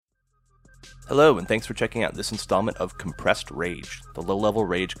Hello, and thanks for checking out this installment of Compressed Rage, the low-level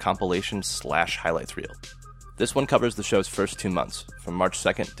Rage compilation / highlights reel. This one covers the show's first 2 months, from March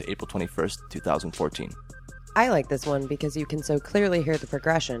 2nd to April 21st, 2014. I like this one because you can so clearly hear the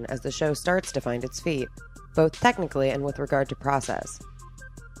progression as the show starts to find its feet, both technically and with regard to process.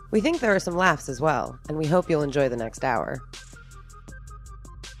 We think there are some laughs as well, and we hope you'll enjoy the next hour.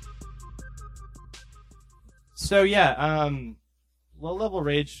 So yeah, Low Level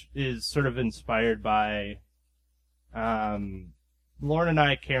Rage is sort of inspired by Lauren and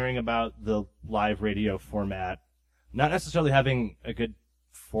I caring about the live radio format, not necessarily having a good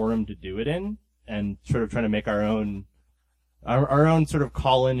forum to do it in, and sort of trying to make our own sort of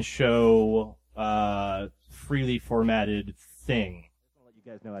call-in show, freely formatted thing. I'll let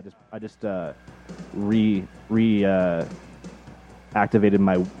you guys know I just activated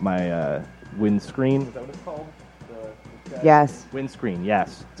my windscreen. Is that what it's called? Yes. Windscreen,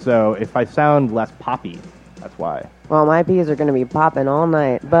 yes. So if I sound less poppy, that's why. Well, my peas are going to be popping all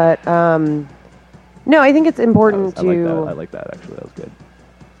night, but no, I think it's important I like that, actually. That was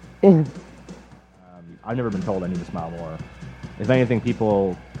good. I've never been told I need to smile more. If anything,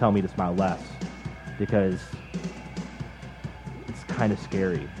 people tell me to smile less because it's kind of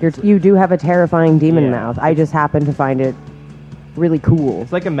scary. You do have a terrifying demon Yeah. mouth. I just happen to find it really cool.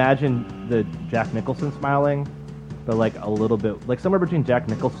 It's like imagine the Jack Nicholson smiling, but like a little bit, like somewhere between Jack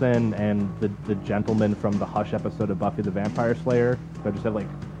Nicholson and the gentleman from the Hush episode of Buffy the Vampire Slayer. They just have like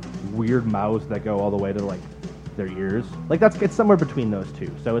weird mouths that go all the way to like their ears. Like it's somewhere between those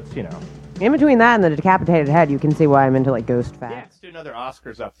two. So it's, you know. In between that and the decapitated head, you can see why I'm into like ghost Yeah, facts. let's do another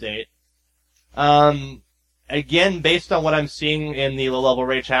Oscars update. Again, based on what I'm seeing in the Low Level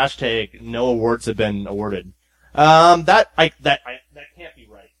Rage hashtag, no awards have been awarded. That can't be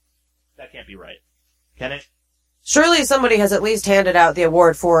right. That can't be right. Can it? Surely somebody has at least handed out the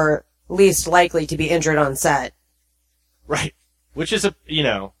award for least likely to be injured on set. Right. Which is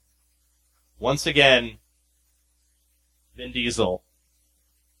once again, Vin Diesel.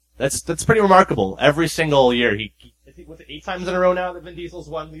 That's pretty remarkable. Every single year, was it 8 times in a row now that Vin Diesel's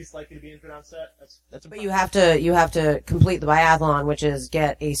won least likely to be injured on set? That's But you have to complete the biathlon, which is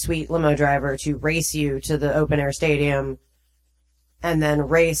get a sweet limo driver to race you to the open air stadium, and then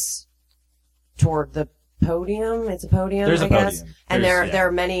race toward the podium. It's a podium, There's I a guess. podium. And There's- there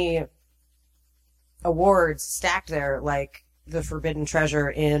are many awards stacked there, like the Forbidden Treasure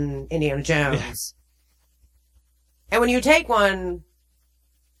in Indiana Jones. And when you take one,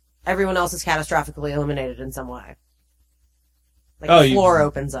 everyone else is catastrophically eliminated in some way. Like the floor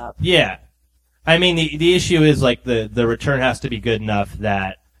opens up. Yeah. I mean, the issue is, like, the return has to be good enough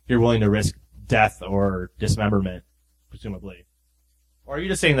that you're willing to risk death or dismemberment, presumably. Or are you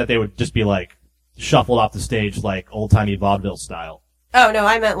just saying that they would just be, like, shuffled off the stage like old-timey vaudeville style? Oh, no,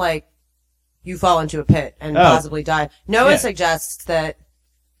 I meant like you fall into a pit and possibly die. Noah Yeah. suggests that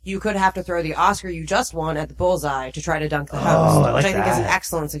you could have to throw the Oscar you just won at the bullseye to try to dunk the host, I like which I think is an that.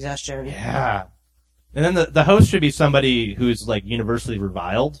 excellent suggestion. Yeah. And then the host should be somebody who's, like, universally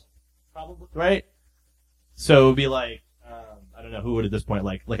reviled, probably, right? So it would be like, I don't know, who would at this point,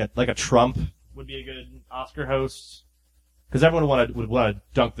 like a Trump would be a good Oscar host? Because everyone would want to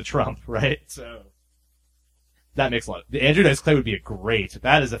dunk the Trump, right? So that makes a lot. Andrew Dice Clay would be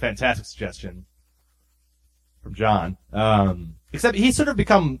that is a fantastic suggestion from John. Except he's sort of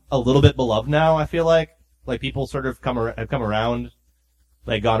become a little bit beloved now, I feel like. Like, people sort of have come around,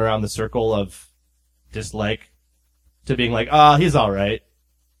 like, gone around the circle of dislike to being like, he's alright.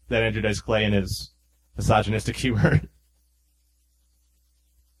 That Andrew Dice Clay and his misogynistic humor.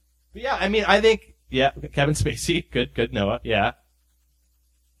 But yeah, I mean, I think, yeah, Kevin Spacey, good Noah, yeah.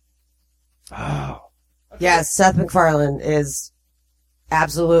 Oh. Yes, Seth MacFarlane is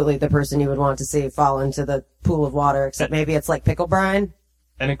absolutely the person you would want to see fall into the pool of water, except maybe it's like pickle brine.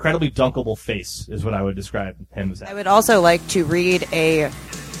 An incredibly dunkable face is what I would describe him as. I would also like to read a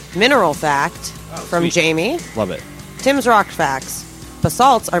mineral fact from sweet. Jamie. Love it. Tim's Rock Facts.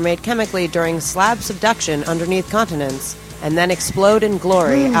 Basalts are made chemically during slab subduction underneath continents and then explode in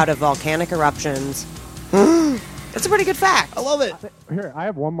glory out of volcanic eruptions. That's a pretty good fact. I love it. Here, I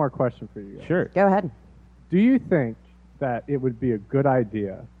have one more question for you guys. Sure. Go ahead. Do you think that it would be a good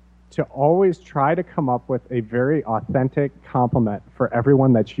idea to always try to come up with a very authentic compliment for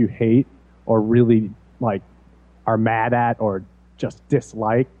everyone that you hate or really like are mad at or just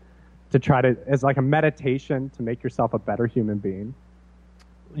dislike, to try to, as like a meditation to make yourself a better human being?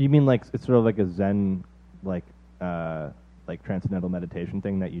 You mean like it's sort of like a Zen, like transcendental meditation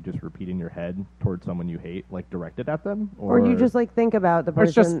thing that you just repeat in your head towards someone you hate, like directed at them? Or you just like think about the Or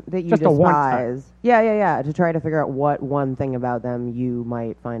it's person just- that you just a one-time. despise. Yeah, to try to figure out what one thing about them you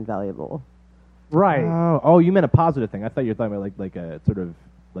might find valuable. Right. Oh, you meant a positive thing. I thought you were talking about like a sort of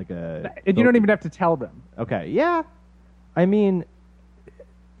like a. And you don't even have to tell them. Okay. Yeah. I mean,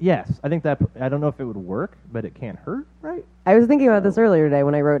 yes. I think that I don't know if it would work, but it can't hurt, right? I was thinking about this earlier today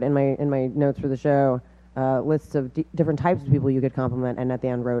when I wrote in my notes for the show lists of different types of people you could compliment, and at the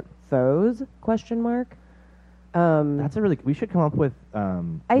end wrote foes ? That's a really. We should come up with I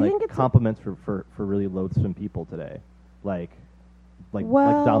think it's compliments for really loathsome people today, like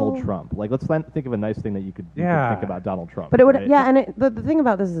Well- Donald Trump. Like let's think of a nice thing that you could think about Donald Trump. But it would, right? yeah, and the thing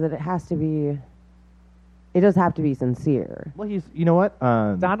about this is that it has to be, it does have to be sincere. Well, you know what?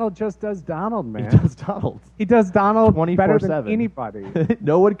 Donald just does Donald, he man. does Donald. He does Donald better than 24/7. anybody.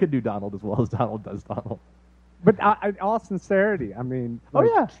 No one could do Donald as well as Donald does Donald. But in all sincerity, I mean, Oh,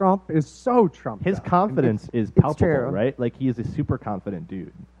 yeah. Trump is so Trump. His confidence is it's palpable, true. right? Like he is a super confident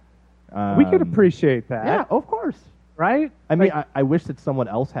dude. We could appreciate that, Yeah, of course. right? I mean, Like, I wish that someone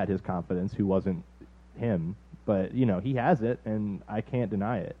else had his confidence who wasn't him, but you know, he has it, and I can't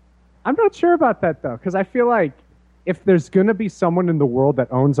deny it. I'm not sure about that though, because I feel like if there's gonna be someone in the world that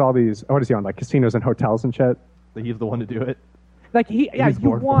owns all these, what does he own, like casinos and hotels and shit? That he's the one to do it. Like He's you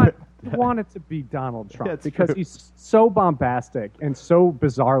born for want it. you want it to be Donald Trump Yeah, it's because true. he's so bombastic and so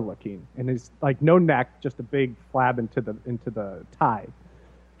bizarre looking, and he's like no neck, just a big flab into the tie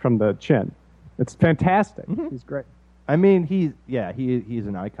from the chin. It's fantastic. Mm-hmm. He's great. I mean, he's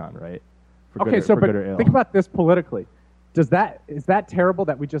an icon, right? For Okay, good or- so for but good or ill. think about this politically. Is that terrible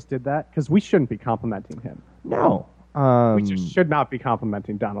that we just did that? Because we shouldn't be complimenting him. no. We just should not be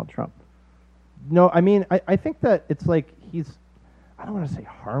complimenting Donald Trump. No, I mean, I think that it's like he's, I don't want to say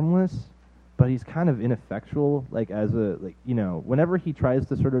harmless, but he's kind of ineffectual. Like as a, like, you know, whenever he tries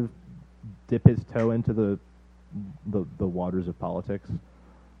to sort of dip his toe into the waters of politics,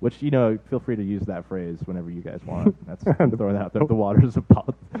 which, you know, feel free to use that phrase whenever you guys want. That's I'm throwing out there, the waters of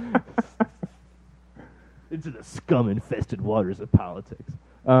politics. Into the scum-infested waters of politics.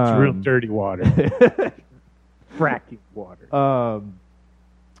 It's real dirty water. Fracking water.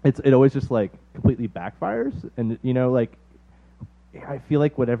 It always just like completely backfires, and you know, like I feel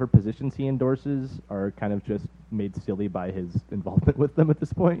like whatever positions he endorses are kind of just made silly by his involvement with them at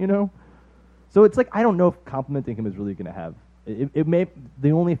this point, you know. So it's like I don't know if complimenting him is really going to have it may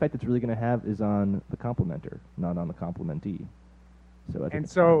the only effect it's really going to have is on the complimenter, not on the complimentee. So I think And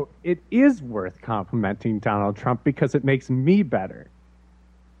it's so it is worth complimenting Donald Trump because it makes me better.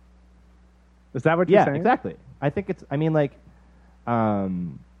 Is that what you're yeah, saying? exactly. I think it's. I mean, like,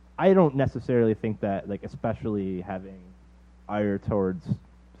 I don't necessarily think that, like, especially having ire towards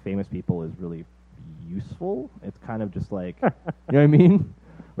famous people is really useful. It's kind of just like, you know what I mean?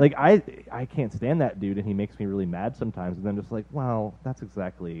 Like, I can't stand that dude, and he makes me really mad sometimes. And then just like, wow, that's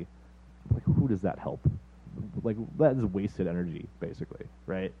exactly like, who does that help? Like, that is wasted energy, basically,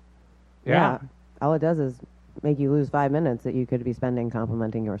 right? Yeah. All it does is make you lose 5 minutes that you could be spending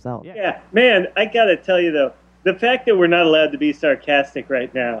complimenting yourself. Yeah, man, I gotta tell you though, the fact that we're not allowed to be sarcastic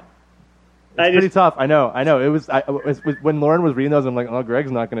right now. It's pretty tough. I know. It was when Lauren was reading those. I'm like, oh,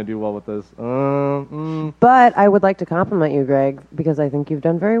 Greg's not going to do well with this. But I would like to compliment you, Greg, because I think you've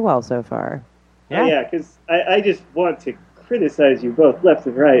done very well so far. Yeah, yeah, because I just want to criticize you both left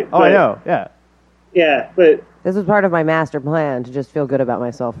and right. Oh, I know. Yeah. Yeah, but This was part of my master plan to just feel good about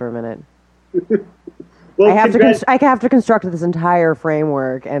myself for a minute. well, I have to construct this entire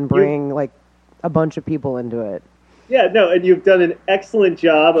framework and bring like a bunch of people into it. Yeah, no, and you've done an excellent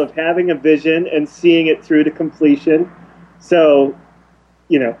job of having a vision and seeing it through to completion. So,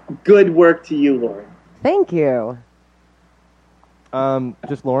 you know, good work to you, Lauren. Thank you.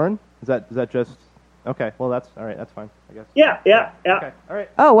 Just Lauren? Is that just okay? Well, that's all right. That's fine, I guess. Yeah. Okay. All right.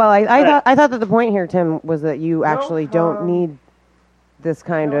 Oh well, I thought that the point here, Tim, was that you actually don't need this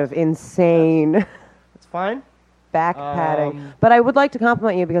kind of insane It's fine. back padding. But I would like to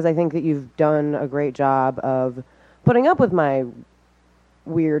compliment you because I think that you've done a great job of putting up with my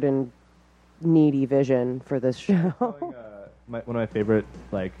weird and needy vision for this show. One of my favorite,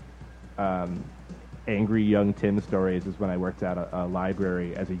 like, angry young Tim stories is when I worked at a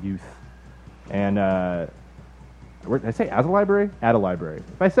library as a youth. And did I say as a library? At a library.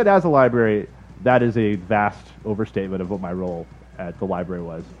 If I said as a library, that is a vast overstatement of what my role at the library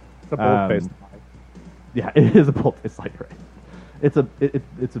was. It's a bold-faced lie. Yeah, it is a bold-faced lie, right? It's a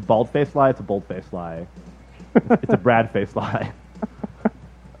bald-faced lie. It's a bold-faced lie. It's a Brad-faced lie.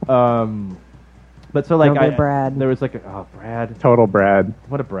 But so like Don't be Brad. there was like Brad. Total Brad.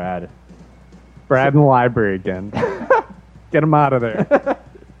 What a Brad. Brad in the library again. Get him out of there.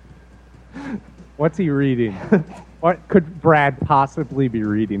 What's he reading? What could Brad possibly be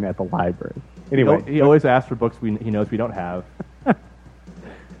reading at the library? Anyway, He always asks for books he knows we don't have.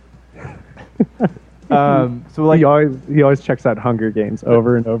 So like he always checks out Hunger Games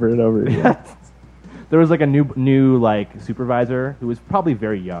over and over and over again. there was like a new like supervisor who was probably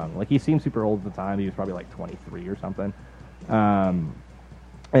very young. Like he seemed super old at the time. He was probably like 23 or something.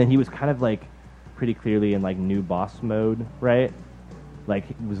 And he was kind of like pretty clearly in like new boss mode, right? Like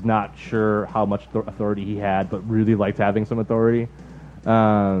he was not sure how much authority he had, but really liked having some authority.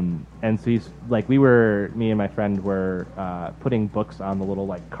 And so he's like, me and my friend were putting books on the little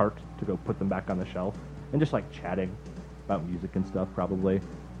like cart to go put them back on the shelf, and just like chatting about music and stuff, probably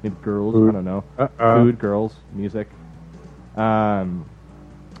maybe girls, I don't know, food, girls, music. And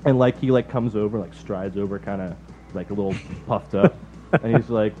like he like comes over, like strides over, kind of like a little puffed up, and he's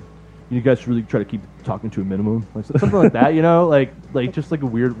like, "You guys should really try to keep talking to a minimum," like something like that, you know, like just like a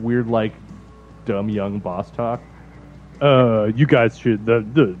weird like dumb young boss talk. You guys should.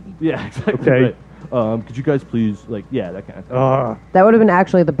 Yeah, exactly. Okay. Right. Could you guys please, like, yeah, that kind of thing. That would have been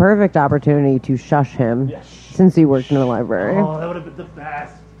actually the perfect opportunity to shush him, since he worked in the library. Oh, that would have been the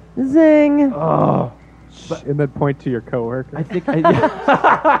best. Zing. Oh, And then point to your coworker. I think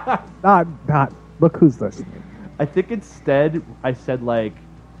Not. Look who's listening. I think instead I said like,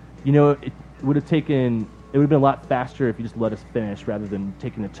 you know, it would have been a lot faster if you just let us finish rather than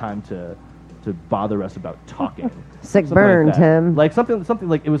taking the time to bother us about talking. Sick Something burn, like that. Tim. Like something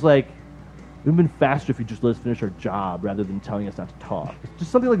like it was like, it would have been faster if you just let us finish our job rather than telling us not to talk.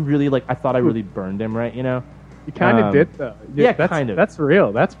 Just something like really like I thought I really burned him, right? You know. You kind of did though. Yeah, that's, kind of. That's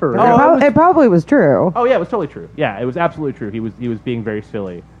real. That's for real. Oh, It probably was true. Oh yeah, it was totally true. Yeah, it was absolutely true. He was being very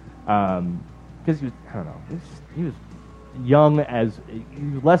silly, because he was, I don't know, he was young, he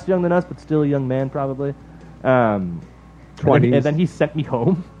was less young than us, but still a young man probably. 20s. And then he sent me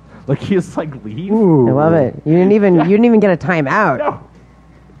home. Like he was like, leave. Ooh. I love it. You didn't even get a timeout. No.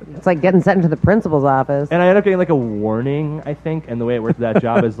 It's like getting sent into the principal's office. And I ended up getting like a warning, I think. And the way it worked with that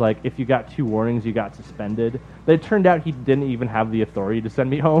job is like, if you got 2 warnings, you got suspended. But it turned out he didn't even have the authority to send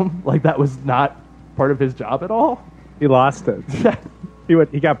me home. Like that was not part of his job at all. He lost it.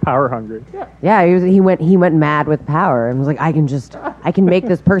 He got power hungry. Yeah, he went mad with power and was like, I can make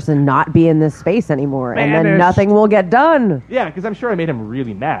this person not be in this space anymore, and then Banished. nothing will get done. Yeah, because I'm sure I made him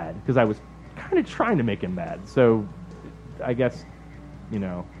really mad because I was kind of trying to make him mad. So I guess, you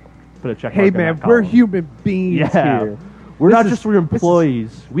know, put a check mark Hey in man, that we're column. human beings Yeah. here. We're This not is- just your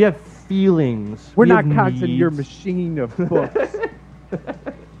employees. We have feelings. We're We not have cogs in your needs. machine of books.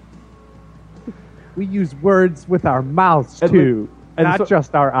 We use words with our mouths And too, and not so-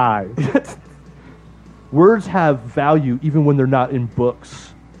 just our eyes. Words have value even when they're not in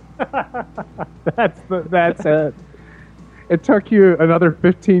books. That's it. It took you another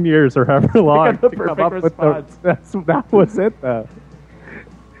 15 years or however long the to come perfect up with response. that was it though.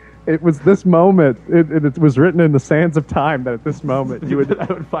 It was this moment. It was written in the sands of time that at this moment you would. I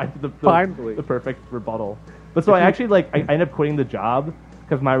would find Finally. the perfect rebuttal. But so I actually I ended up quitting the job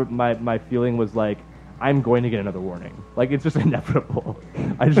because my feeling was like, I'm going to get another warning. Like it's just inevitable.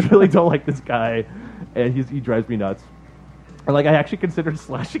 I just really don't like this guy, and he drives me nuts. And like I actually considered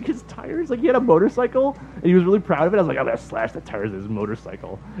slashing his tires. Like he had a motorcycle, and he was really proud of it. I was like, I'm gonna slash the tires of his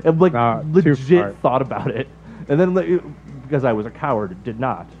motorcycle, and like too legit smart. thought about it. And then like, because I was a coward, did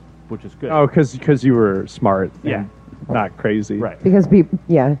not, which is good. Oh, because you were smart. Yeah. and not crazy. Right. Because people,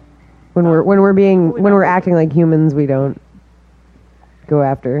 when we're acting like humans, we don't go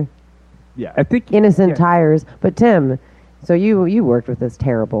after Yeah. I think innocent yeah. tires. But Tim, so you worked with this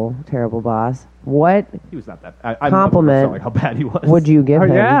terrible boss. What He was not that. I'm Compliment. not like how bad he was. would you give Oh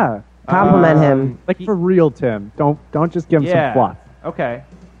him? yeah. Compliment him. Like for real, Tim. Don't just give him some fluff. Okay.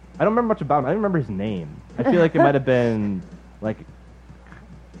 I don't remember much about him. I don't remember his name. I feel like it might have been like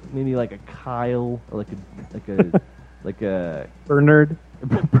maybe like a Kyle or like a Bernard.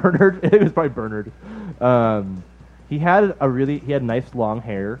 Bernard. It was probably Bernard. He had nice long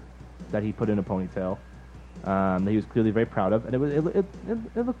hair that he put in a ponytail. That he was clearly very proud of, and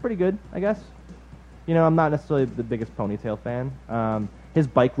it looked pretty good, I guess. You know, I'm not necessarily the biggest ponytail fan. His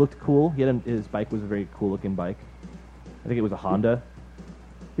bike looked cool. His bike was a very cool looking bike. I think it was a Honda.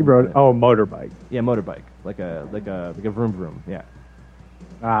 He rode motorbike. Yeah, motorbike, like a vroom vroom. Yeah,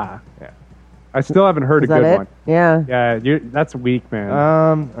 Ah. yeah. I still haven't heard Is a that good it? one. Yeah. Yeah, that's weak, man.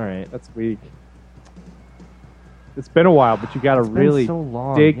 All right. That's weak. It's been a while, but you got to It's been really so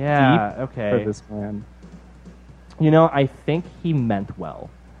long. dig Yeah, deep okay. for this man. You know, I think he meant well.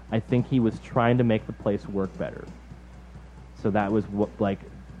 I think he was trying to make the place work better. So that was what, like,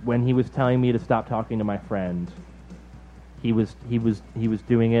 when he was telling me to stop talking to my friend, he was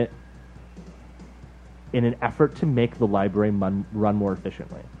doing it in an effort to make the library run more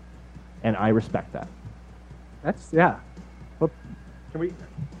efficiently, and I respect that. That's yeah. Well, do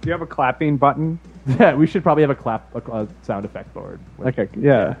you have a clapping button? Yeah, we should probably have a sound effect board. Okay,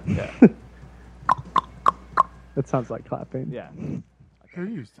 yeah. Yeah. That sounds like clapping. Yeah. Hey,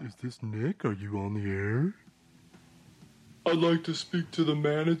 is this Nick? Are you on the air? I'd like to speak to the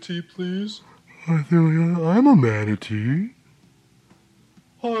manatee, please. I'm a manatee.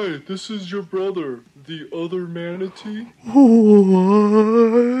 Hi, this is your brother, the other manatee.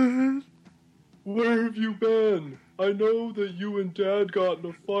 What? Where have you been? I know that you and Dad got in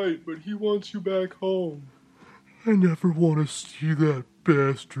a fight, but he wants you back home. I never want to see that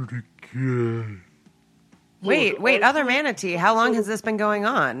bastard again. Wait, Look, other manatee. How long has this been going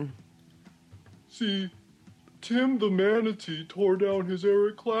on? See, Tim the manatee tore down his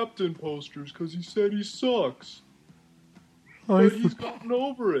Eric Clapton posters because he said he sucks. But he's gotten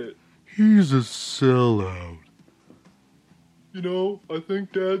over it. He's a sellout. You know, I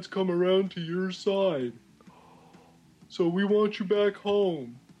think Dad's come around to your side. So we want you back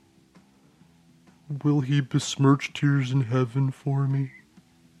home. Will he besmirch tears in heaven for me?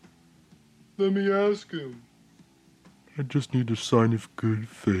 Let me ask him. I just need a sign of good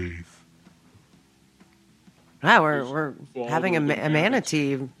faith. Wow, we're having a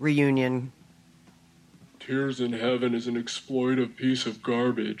manatee reunion. Tears in heaven is an exploitive piece of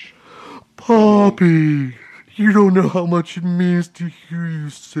garbage. Poppy, you don't know how much it means to hear you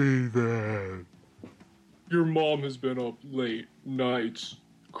say that. Your mom has been up late nights,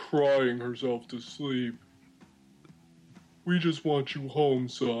 crying herself to sleep. We just want you home,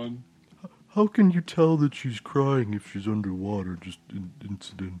 son. How can you tell that she's crying if she's underwater just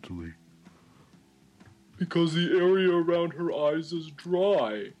incidentally? Because the area around her eyes is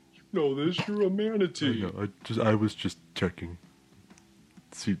dry. You know this, you're a manatee. I know, I was just checking.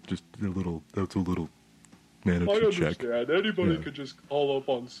 See, just that's a little I manatee check. understand. Anybody Yeah. could just call up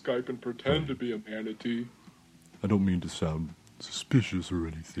on Skype and pretend to be a manatee. I don't mean to sound suspicious or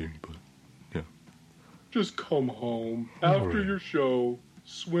anything, but yeah. Just come home. After Alright. your show,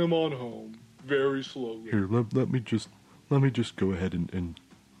 swim on home. Very slowly. Here, let me just go ahead and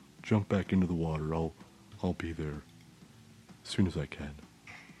jump back into the water. I'll be there as soon as I can.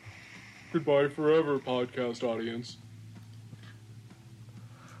 Goodbye forever, podcast audience.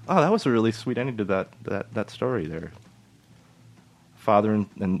 Oh, that was a really sweet ending to that story there. Father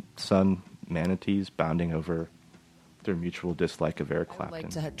and son manatees bonding over their mutual dislike of Eric I'd Clapton. like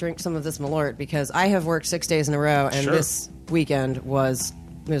to drink some of this Malort because I have worked 6 days in a row, and Sure. this weekend was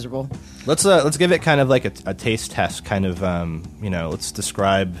miserable. Let's give it kind of like a taste test, kind of. Let's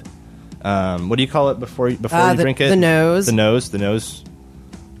describe. What do you call it before you drink it? The nose. The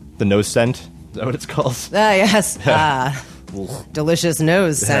nose scent. Is that what it's called? Ah, yes. Delicious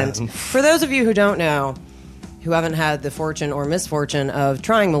nose scent. For those of you who don't know, who haven't had the fortune or misfortune of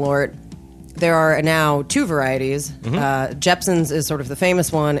trying Malort, there are now 2 varieties. Jepson's is sort of the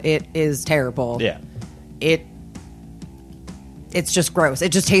famous one. It is terrible. Yeah. It's just gross.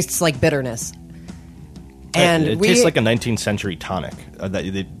 It just tastes like bitterness. And it tastes like a 19th century tonic. I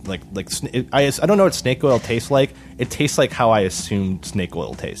don't know what snake oil tastes like. It tastes like how I assumed snake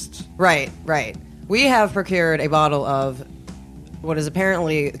oil tastes. Right. We have procured a bottle of what is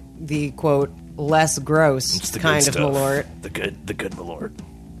apparently the, quote, less gross It's the kind good of stuff. Malort. The good Malort.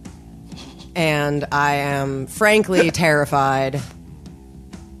 And I am frankly terrified,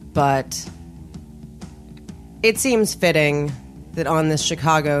 but it seems fitting that on this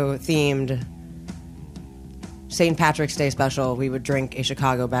Chicago-themed St. Patrick's Day special, we would drink a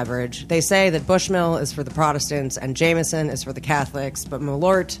Chicago beverage. They say that Bushmill is for the Protestants and Jameson is for the Catholics, but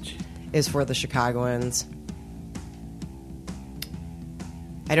Malort is for the Chicagoans.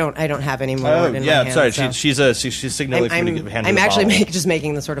 I don't have any Malort in my hand. sorry. so She's signaling for me to give a hand. I'm to the actually bottle. just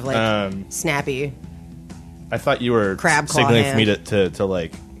making the sort of snappy. I thought you were Crab claw signaling hand. for me to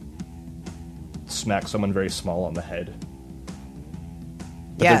like smack someone very small on the head.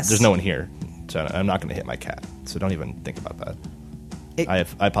 But Yes. there's no one here, so I'm not going to hit my cat. So don't even think about that. I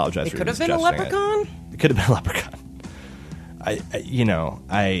apologize. It for could have even been a suggesting leprechaun. It could have been a leprechaun.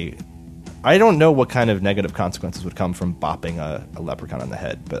 I don't know what kind of negative consequences would come from bopping a leprechaun on the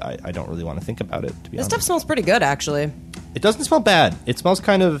head, but I don't really want to think about it. To be This honest, stuff smells pretty good, actually. it doesn't smell bad. It smells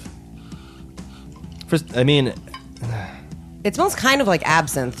kind of. It smells kind of like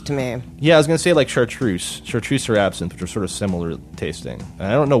absinthe to me. Yeah, I was gonna say like chartreuse or absinthe, which are sort of similar tasting. And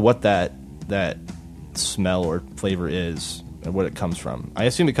I don't know what that smell or flavor is, and what it comes from. I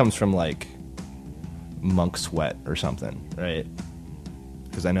assume it comes from like monk sweat or something, right?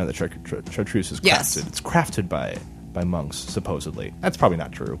 Because I know that chartreuse is crafted. Yes. It's crafted by monks, supposedly. That's probably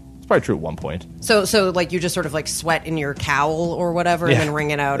not true. It's probably true at one point. So like you just sort of like sweat in your cowl or whatever, Yeah. and then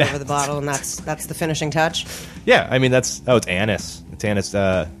wring it out over the bottle, and that's the finishing touch. Yeah, I mean it's anise. It's anise.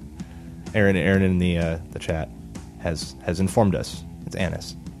 Aaron in the chat has informed us it's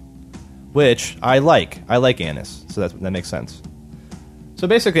anise, which I like. I like anise, so that makes sense. So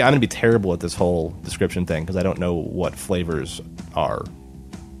basically, I'm going to be terrible at this whole description thing because I don't know what flavors are.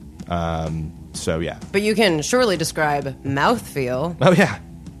 So yeah. But you can surely describe mouthfeel. Oh yeah.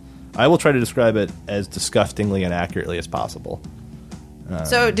 I will try to describe it as disgustingly and accurately as possible.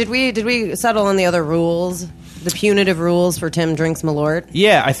 So did we settle on the other rules? The punitive rules for Tim Drinks Malort?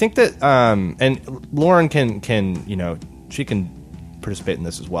 Yeah, I think that, and Lauren can she can participate in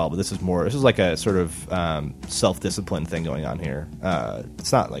this as well, but this is like a sort of self-discipline thing going on here.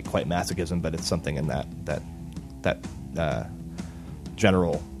 It's not like quite masochism, but it's something in that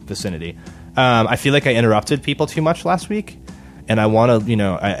general vicinity. I feel like I interrupted people too much last week, and I want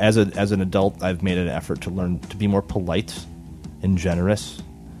to, as an adult, I've made an effort to learn to be more polite and generous.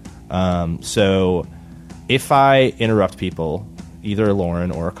 So if I interrupt people, either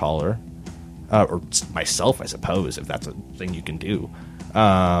Lauren or a caller, or myself, I suppose, if that's a thing you can do,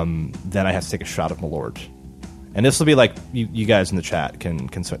 then I have to take a shot of Malort. And this will be like, you guys in the chat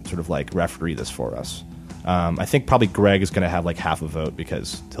can sort of like referee this for us. I think probably Greg is going to have like half a vote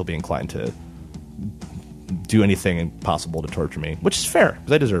because he'll be inclined to do anything possible to torture me, which is fair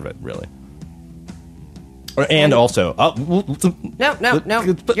because I deserve it, really. And also, No,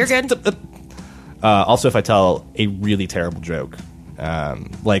 you're good. Also, if I tell a really terrible joke,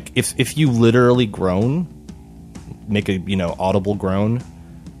 like if you literally groan, make a audible groan,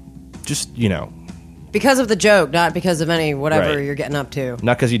 just Because of the joke, not because of any whatever Right. you're getting up to.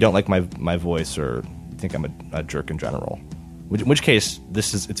 not because you don't like my voice or think I'm a jerk in general. In which case,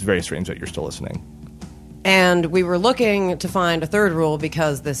 it's very strange that you're still listening. And we were looking to find a third rule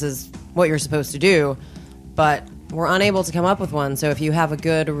because this is what you're supposed to do, but we're unable to come up with one. So if you have a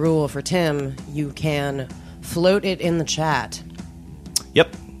good rule for Tim, you can float it in the chat.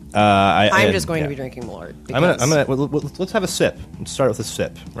 Yep. I'm just going to be drinking Malort. I'm gonna. Let's have a sip. Let's start with a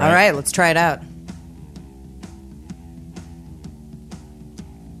sip. Right? All right, let's try it out.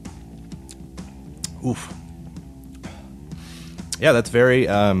 Oof. Yeah, that's very.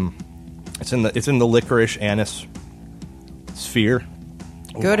 It's in the licorice anise sphere.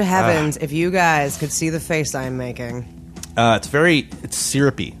 Good heavens, if you guys could see the face I'm making. It's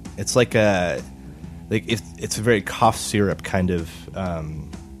syrupy. It's like it's a very cough syrup kind of.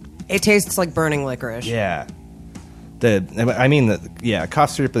 It tastes like burning licorice. Yeah. Cough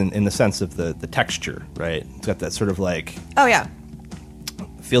syrup in the sense of the texture, right? It's got that sort of like. Oh yeah.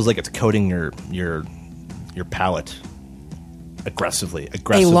 Feels like it's coating your palate aggressively.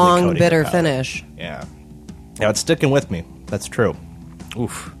 A long, coating bitter your palate. finish. Yeah. Yeah, it's sticking with me. That's true.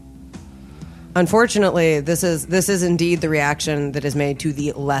 Oof. Unfortunately, this is indeed the reaction that is made to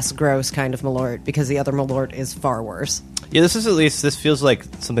the less gross kind of Malort, because the other Malort is far worse. Yeah, this feels like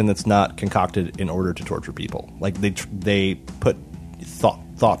something that's not concocted in order to torture people. Like they put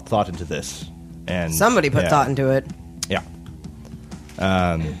thought into this, and Somebody put thought into it. Yeah.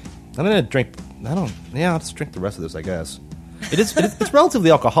 I'm gonna drink. I'll just drink the rest of this, I guess. It's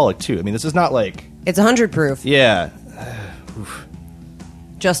relatively alcoholic too. I mean, this is not like It's 100 proof. yeah.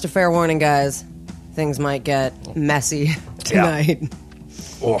 Just a fair warning, guys. Things might get messy tonight.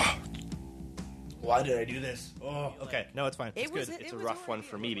 Oh. Why did I do this? Oh, okay. No, it's fine. It's good. It's a rough one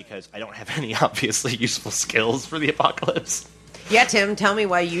for me because I don't have any obviously useful skills for the apocalypse. Yeah, Tim, tell me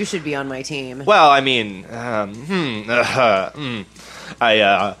why you should be on my team. Well, I mean, I'm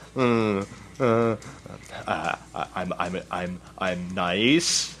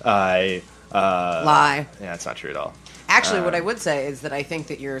nice. Lie. Yeah, that's not true at all. Actually, what I would say is that I think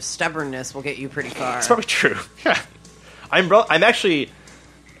that your stubbornness will get you pretty far. It's probably true. Yeah, I'm actually.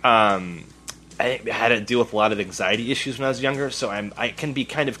 I had to deal with a lot of anxiety issues when I was younger, so I can be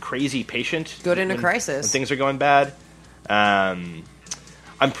kind of crazy patient. Good in a when crisis. things are going bad. I'm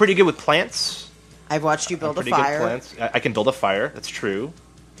pretty good with plants. I've watched you build a Pretty good fire. plants. I can build a fire. That's true.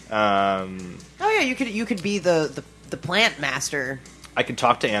 Oh yeah, you could be the plant master. I can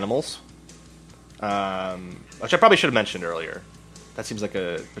talk to animals, which I probably should have mentioned earlier. That seems like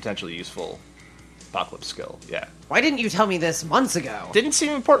a potentially useful apocalypse skill. Yeah. Why didn't you tell me this months ago? Didn't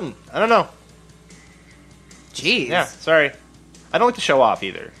seem important. I don't know. Jeez. Yeah, sorry. I don't like to show off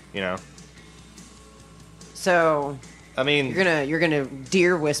either, So I mean, you're gonna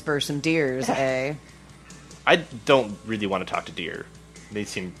deer whisper some deers, eh? I don't really want to talk to deer. They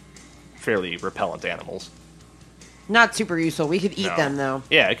seem fairly repellent animals. Not super useful. We could eat No. them though.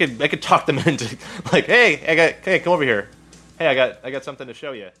 Yeah, I could talk them into like, hey, come over here. Hey, I got something to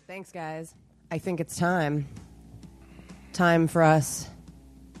show you. Thanks, guys. I think it's time for us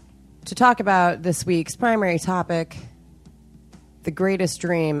to talk about this week's primary topic, The greatest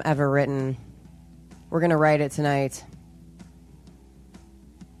dream ever written. We're going to write it tonight.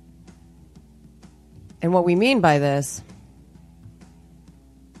 And what we mean by this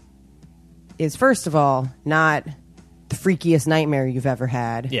is, first of all, not the freakiest nightmare you've ever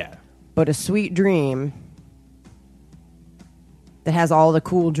had. Yeah. But a sweet dream that has all the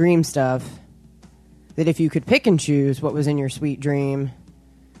cool dream stuff that if you could pick and choose what was in your sweet dream,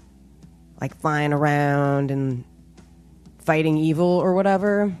 like flying around and fighting evil or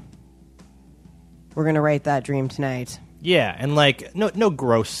whatever, we're going to write that dream tonight. Yeah, and like no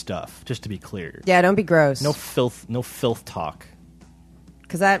gross stuff, just to be clear. Yeah, don't be gross. No filth talk.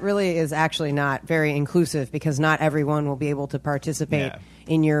 Because that really is actually not very inclusive, because not everyone will be able to participate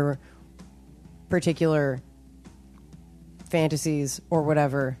in your particular fantasies or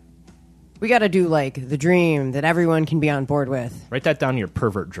whatever. We got to do like the dream that everyone can be on board with. Write that down in your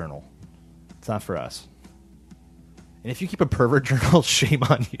pervert journal. It's not for us. And if you keep a pervert journal, shame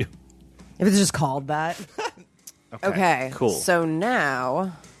on you. If it's just called that. Okay. Cool. So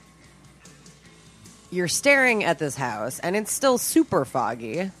now you're staring at this house and it's still super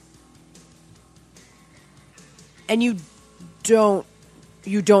foggy. And you don't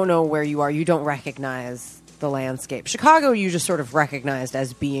know where you are. You don't recognize the landscape. Chicago you just sort of recognized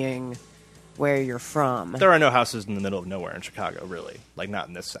as being where you're from. There are no houses in the middle of nowhere in Chicago, really. Like, not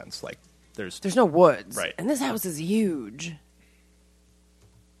in this sense. Like, there's no woods. Right. And this house is huge.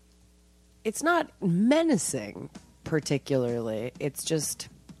 It's not menacing, particularly. It's just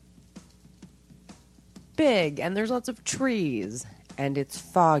big, and there's lots of trees, and it's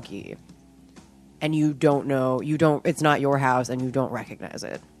foggy. And you don't know, it's not your house, and you don't recognize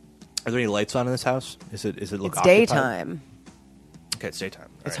it. Are there any lights on in this house? Is it look It's occupied? daytime. Okay, it's daytime.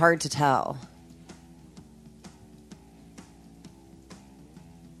 All It's right. hard to tell.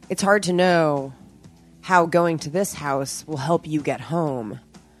 It's hard to know how going to this house will help you get home,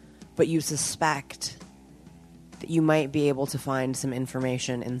 but you suspect that you might be able to find some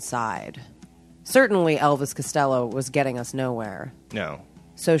information inside. Certainly Elvis Costello was getting us nowhere. No.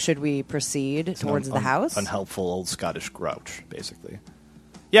 So should we proceed towards the house? Unhelpful old Scottish grouch, basically.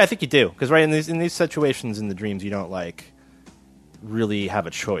 Yeah, I think you do. Because right in these situations in the dreams, you don't like really have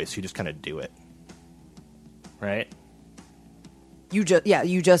a choice. You just kind of do it. Right?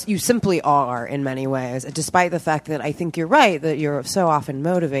 You simply are in many ways, despite the fact that I think you're right that you're so often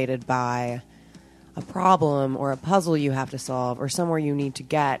motivated by a problem or a puzzle you have to solve or somewhere you need to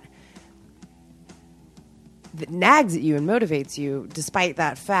get that nags at you and motivates you. Despite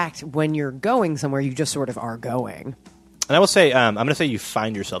that fact, when you're going somewhere, you just sort of are going. And I will say, I'm going to say you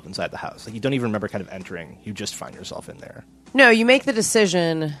find yourself inside the house. Like, you don't even remember kind of entering. You just find yourself in there. No, you make the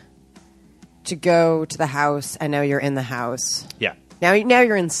decision to go to the house, and now you're in the house. Yeah. Now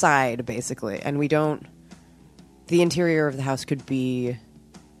you're inside, basically, and we don't... The interior of the house could be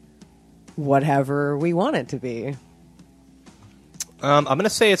whatever we want it to be. I'm going to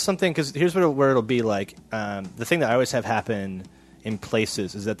say it's something, because here's where it'll be like, the thing that I always have happen in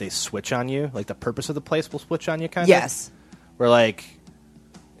places is that they switch on you. Like, the purpose of the place will switch on you, kind of. Yes. Where, like,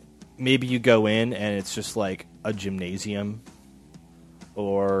 maybe you go in and it's just, like, a gymnasium,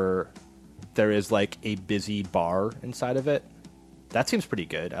 or there is, like, a busy bar inside of it. That seems pretty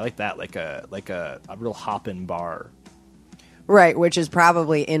good. I like that, like a real hoppin' bar. Right, which is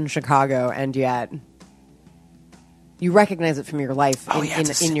probably in Chicago, and yet you recognize it from your life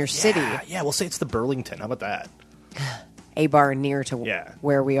in your city. Yeah, we'll say it's the Burlington. How about that? A bar near to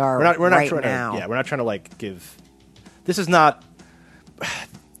where we are we're not right trying now. We're not trying to, like, give... This is not...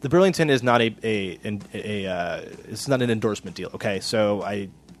 The Burlington is not it's not an endorsement deal, okay? So I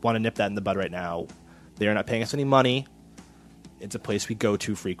want to nip that in the bud right now. They are not paying us any money. It's a place we go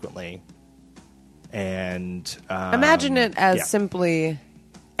to frequently. And... Imagine it as simply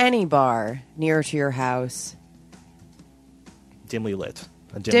any bar near to your house. Dimly lit.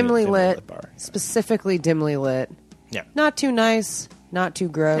 A dimly lit, lit bar. Specifically dimly lit. Yeah. Not too nice, not too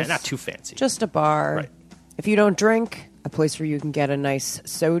gross. Yeah, not too fancy. Just a bar. Right. If you don't drink, a place where you can get a nice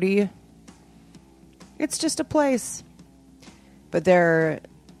soda. It's just a place. But there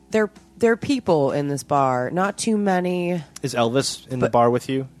are people in this bar. Not too many. Is Elvis in the bar with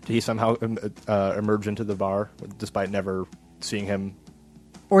you? Did he somehow emerge into the bar despite never seeing him?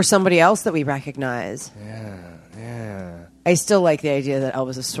 Or somebody else that we recognize. Yeah. I still like the idea that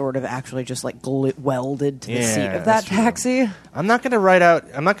Elvis is sort of actually just like welded to the seat of that taxi. I'm not going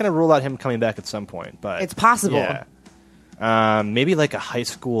to rule out him coming back at some point, but it's possible. Yeah. Maybe like a high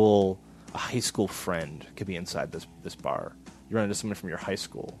school friend could be inside this bar. You run into someone from your high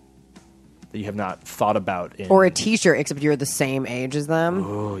school that you have not thought about. Or a teacher, except you're the same age as them.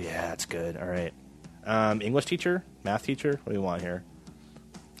 Oh, yeah, that's good. All right. English teacher? math teacher? What do you want here?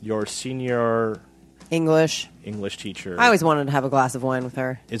 Your senior English. English teacher I always wanted to have a glass of wine with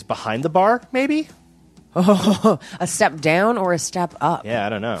her. is behind the bar, maybe? Oh, a step down or a step up? Yeah, I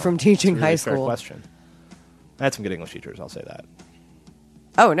don't know. From teaching It's a really high fair school. question. I had some good English teachers, I'll say that.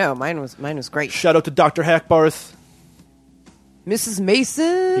 Oh no, mine was great. Shout out to Dr. Hackbarth. Mrs. He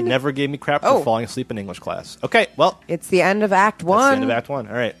Mason. never gave me crap for Oh. falling asleep in English class. Okay, well, It's the end of Act One. that's the end of Act 1.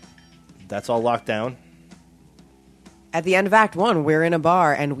 All right. That's all locked down. At the end of Act 1, we're in a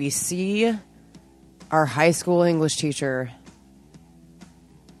bar and we see our high school English teacher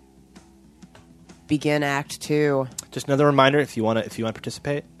begin Act 2. Just another reminder, if you want to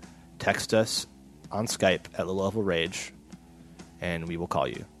participate, text us on Skype at Low Level Rage, and we will call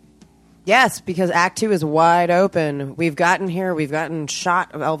you. Yes, because Act 2 is wide open. We've gotten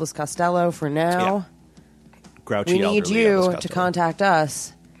shot of Elvis Costello for now. Grouchy We need elderly you Elvis to Costello. contact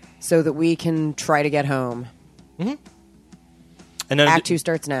us so that we can try to get home. And then Act 2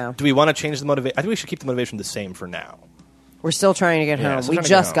 starts now. do we want to change the motivation? I think we should keep the motivation the same for now. We're still trying to get Yeah, home. still We trying to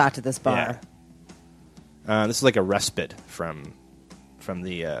get just home. got to this bar. Yeah. This is like a respite from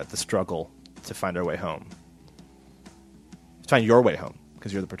the struggle to find our way home. To find your way home,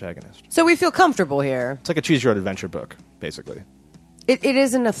 because you're the protagonist. So we feel comfortable here. It's like a choose your own adventure book, basically. It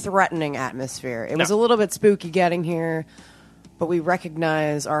isn't a threatening atmosphere. It was No. a little bit spooky getting here, but we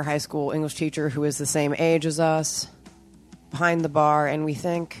recognize our high school English teacher who is the same age as us behind the bar, and we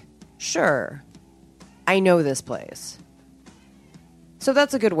think, sure, I know this place. So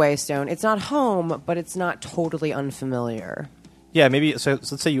that's a good waystone. It's not home, but it's not totally unfamiliar. Yeah, maybe. So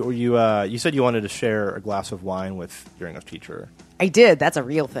let's say you said you wanted to share a glass of wine with your English teacher. I did. That's a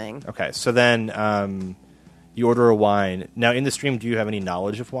real thing. Okay, so then you order a wine. Now, in the stream, do you have any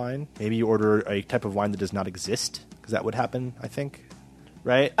knowledge of wine? Maybe you order a type of wine that does not exist, because that would happen, I think.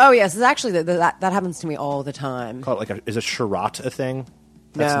 Right? Oh, yes. It's actually that happens to me all the time. Call it like is a Shirat a thing?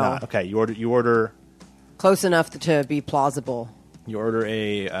 That's No. not. Okay, you order Close enough to be plausible.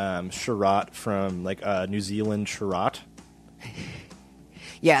 a Shirat from like New Zealand Shirat.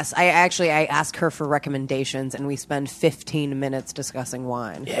 Yes, I ask her for recommendations, and we spend 15 minutes discussing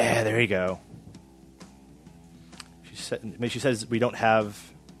wine. Yeah, there you go. She says we don't have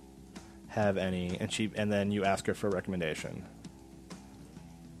any, and then you ask her for a recommendation.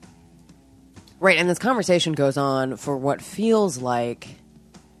 Right, and this conversation goes on for what feels like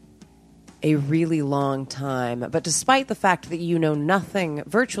a really long time. But despite the fact that you know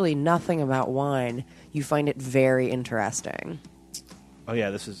virtually nothing about wine, you find it very interesting. Oh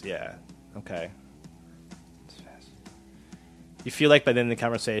yeah, okay. You feel like by the end of the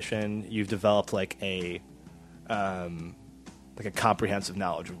conversation, you've developed like a comprehensive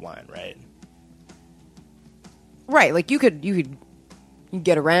knowledge of wine, right? Right, like you could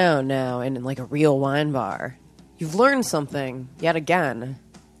get around now in like a real wine bar. You've learned something yet again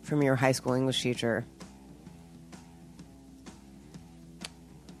from your high school English teacher.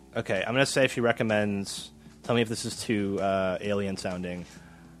 Okay, I'm gonna say she recommends. Tell me if this is too alien sounding.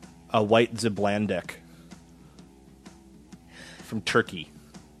 A white Ziblandik from Turkey.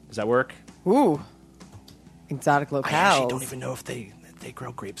 Does that work? Ooh, exotic locales. I actually don't even know if they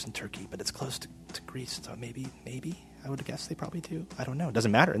grow grapes in Turkey, but it's close to Greece, so maybe I would guess they probably do. I don't know. It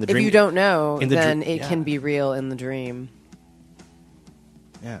doesn't matter. In the If dream, you don't know, in the then dream- it can be real in the dream.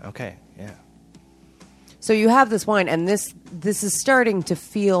 Yeah. Okay. Yeah. So you have this wine, and this is starting to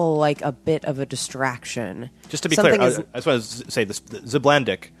feel like a bit of a distraction. Just to be Something clear, is- I just want to say this: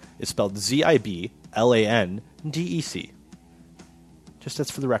 Ziblandik is spelled Ziblandec. Just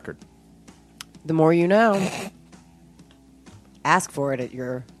that's for the record. The more you know. Ask for it at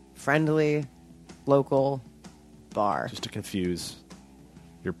your friendly local bar. Just to confuse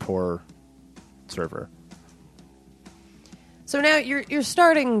your poor server. So now you're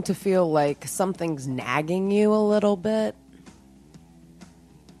starting to feel like something's nagging you a little bit.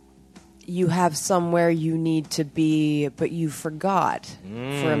 You have somewhere you need to be, but you forgot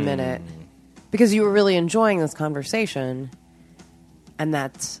for a minute because you were really enjoying this conversation, and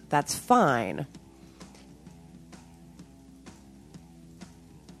that's fine.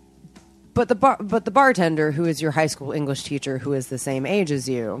 But the bartender, who is your high school English teacher, who is the same age as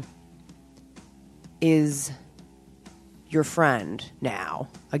you, is your friend now,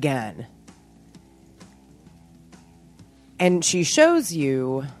 again. And she shows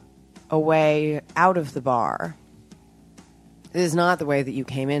you a way out of the bar. This is not the way that you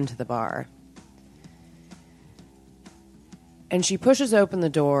came into the bar. And she pushes open the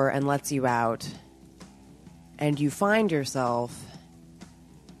door and lets you out. And you find yourself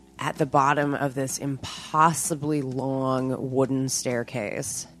at the bottom of this impossibly long wooden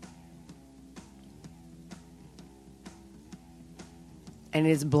staircase. And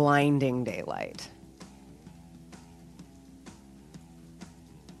it is blinding daylight.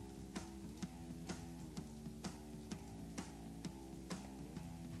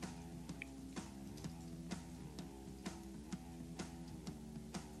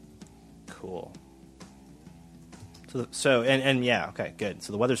 Cool. So and yeah, okay, good.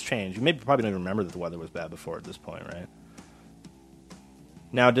 So the weather's changed. You probably don't even remember that the weather was bad before at this point, right?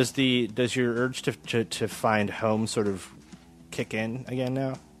 Now, does your urge to find home sort of kick in again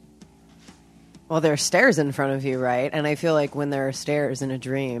now? Well, there are stairs in front of you, right? And I feel like when there are stairs in a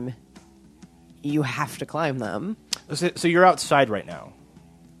dream, you have to climb them. So you're outside right now.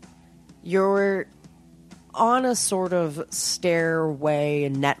 You're on a sort of stairway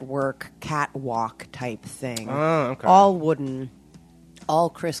network catwalk type thing. Oh, okay. All wooden, all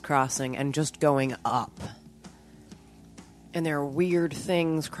crisscrossing, and just going up. And there are weird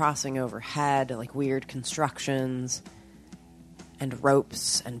things crossing overhead, like weird constructions, and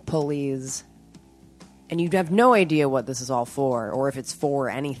ropes and pulleys. And you'd have no idea what this is all for, or if it's for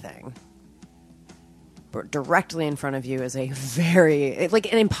anything. But directly in front of you is a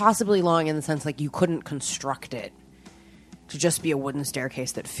an impossibly long in the sense like you couldn't construct it to just be a wooden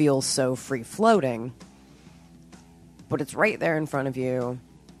staircase that feels so free floating. But it's right there in front of you.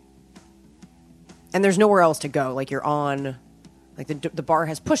 And there's nowhere else to go. Like you're on, like the bar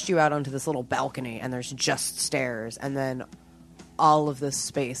has pushed you out onto this little balcony and there's just stairs and then all of this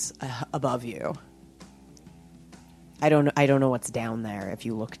space above you. I don't know what's down there if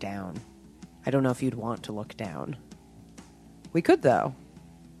you look down. I don't know if you'd want to look down. We could, though.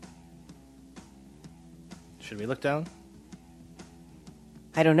 Should we look down?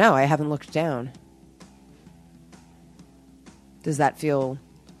 I don't know. I haven't looked down. Does that feel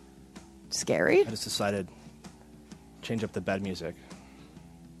scary? I just decided change up the bed music.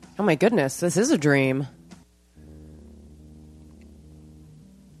 Oh my goodness, this is a dream.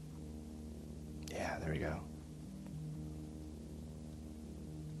 Yeah, there we go.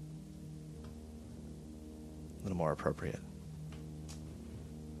 A little more appropriate.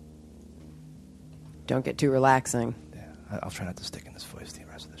 Don't get too relaxing. Yeah, I'll try not to stick in this voice the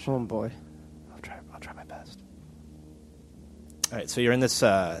rest of the show. Oh boy. I'll try my best. All right, so you're in this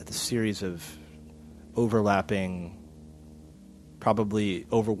this series of overlapping, probably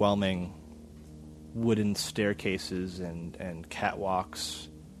overwhelming wooden staircases and catwalks,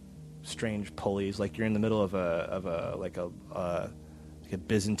 strange pulleys. Like you're in the middle of a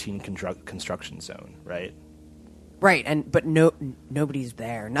Byzantine construction zone, right? Right, but nobody's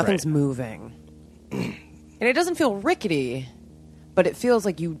there. Nothing's moving. And it doesn't feel rickety, but it feels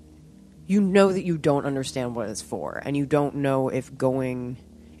like you know that you don't understand what it's for, and you don't know if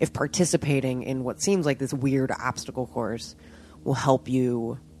participating in what seems like this weird obstacle course will help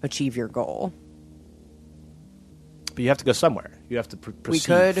you achieve your goal. But you have to go somewhere. You have to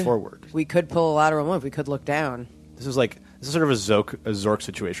proceed forward. We could pull a lateral move. We could look down. This is sort of a Zork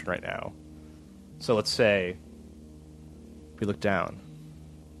situation right now. So let's say we look down.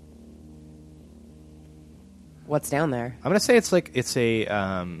 What's down there? I'm gonna say it's a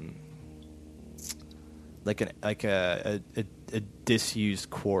disused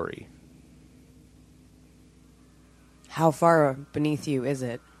quarry. How far beneath you is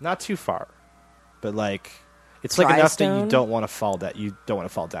it? Not too far, but it's like enough that you don't want to fall that you don't want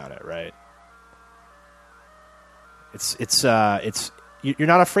to fall down it, right? It's you're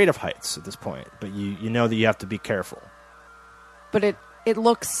not afraid of heights at this point, but you know that you have to be careful. But it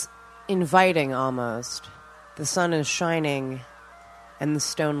looks inviting almost. The sun is shining, and the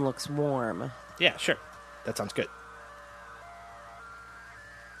stone looks warm. Yeah, sure. That sounds good.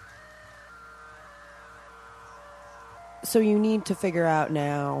 So you need to figure out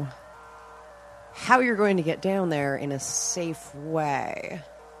now how you're going to get down there in a safe way.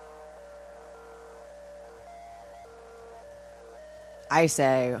 I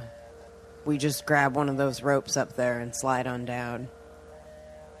say we just grab one of those ropes up there and slide on down.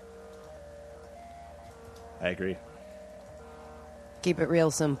 I agree. Keep it real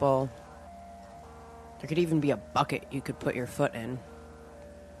simple. There could even be a bucket you could put your foot in.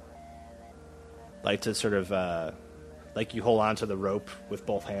 Like to sort of, like you hold on to the rope with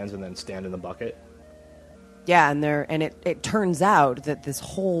both hands and then stand in the bucket? Yeah, and it turns out that this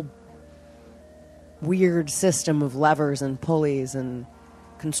whole weird system of levers and pulleys and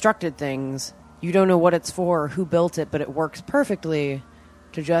constructed things, you don't know what it's for or who built it, but it works perfectly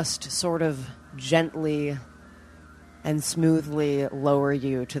to just sort of gently and smoothly lower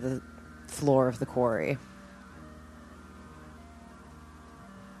you to the floor of the quarry.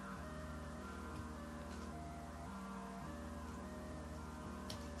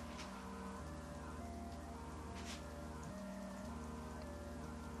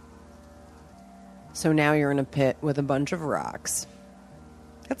 So now you're in a pit with a bunch of rocks.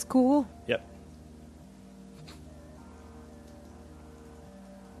 That's cool. Yep.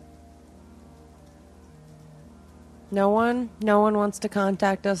 No one wants to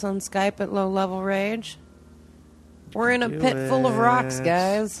contact us on Skype at Low Level Rage. We're in a pit full of rocks,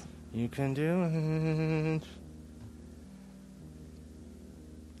 guys. You can do it.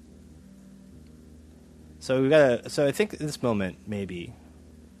 So we gotta. So I think at this moment, maybe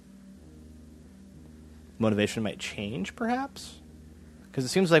motivation might change, perhaps, because it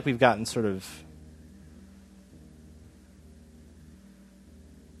seems like we've gotten sort of.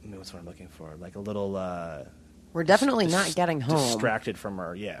 I mean, what's what I'm looking for? Like a little. We're definitely not getting home. Distracted from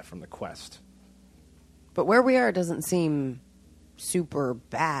from the quest. But where we are doesn't seem super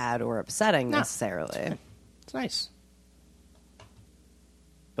bad or upsetting necessarily. It's nice.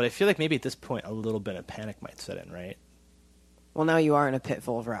 But I feel like maybe at this point a little bit of panic might set in, right? Well, now you are in a pit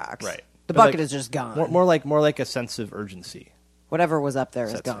full of rocks. Right. The But bucket like, is just gone. More like a sense of urgency. Whatever was up there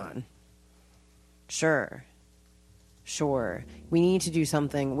is Sets in. gone. Sure. We need to do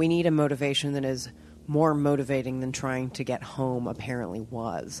something. We need a motivation that is more motivating than trying to get home apparently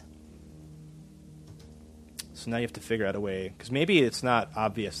was. So now you have to figure out a way, because maybe it's not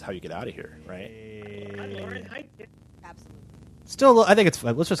obvious how you get out of here, right? Hi, Lauren. Hi. Absolutely. Still, I think it's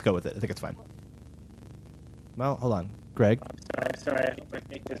fine. Let's just go with it. I think it's fine. Well, hold on. Greg? I'm sorry. I hope I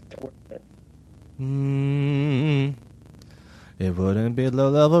make this work. It wouldn't be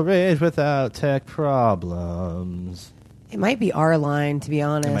low-level rage without tech problems. It might be our line, to be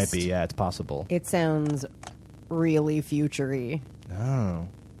honest. It might be, yeah, it's possible. It sounds really future-y. Oh.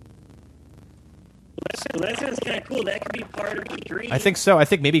 Well, that sounds kind of cool. That could be part of the dream. I think so. I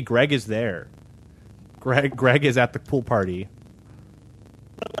think maybe Greg is there. Greg is at the pool party.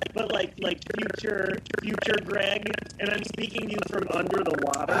 But like future Greg, and I'm speaking to you from under the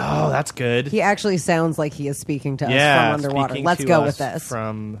water. Oh, that's good. He actually sounds like he is speaking to us Yeah, from underwater. speaking Let's to go us with this.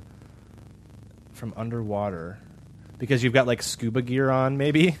 From underwater. Because you've got like scuba gear on,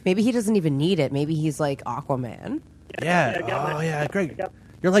 maybe? Maybe he doesn't even need it. Maybe he's like Aquaman. Yeah. Greg.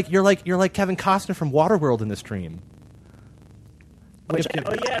 You're like Kevin Costner from Waterworld in this dream. Oh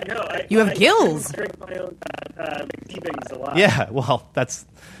yeah, no. You have gills. I drink my own McDeebings a lot. Yeah, well, that's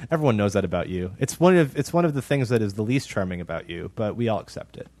everyone knows that about you. It's one of the things that is the least charming about you, but we all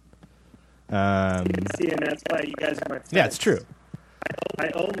accept it. See, and that's why you guys are my friends. Yeah, it's true. My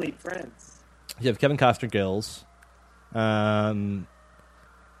only friends. You have Kevin Costner gills.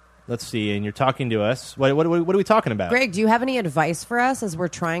 Let's see, and you're talking to us. What are we talking about? Greg, do you have any advice for us as we're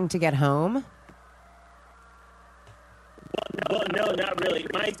trying to get home? Well, no, not really.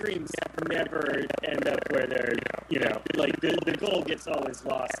 My dreams never end up where they're, like the goal gets always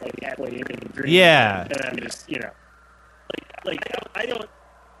lost, like halfway into the dream. Yeah. And I'm just, I don't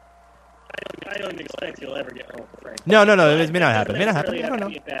expect you'll ever get home, frankly. No, it may not happen. I don't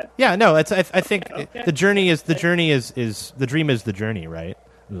know. Yeah, no, I think Okay. the dream is the journey, right?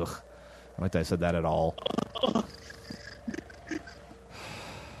 Ugh. I don't like that I said that at all.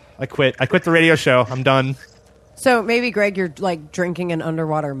 I quit the radio show. I'm done. So maybe, Greg, you're like drinking an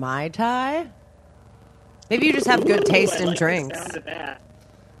underwater Mai Tai? Maybe you just have good taste in drinks. The sound of that.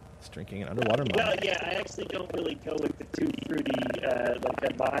 Just drinking an underwater Mai. Well, yeah, I actually don't really go with the too fruity, like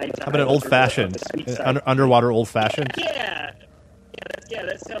a Mai Tai. How about an old fashioned? Underwater old fashioned? Yeah,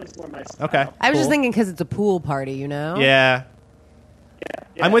 that sounds more my style. Okay. I was just cool. thinking because it's a pool party, you know? Yeah.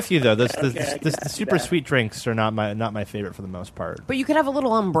 Yeah, I'm with you though. okay, The super sweet drinks are not my favorite for the most part. But you could have a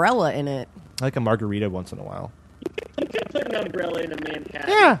little umbrella in it. I like a margarita once in a while. You could put an umbrella in a Manhattan.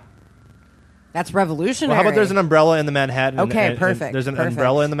 Yeah. That's revolutionary. Well, how about there's an umbrella in the Manhattan? Okay, and perfect, there's an perfect.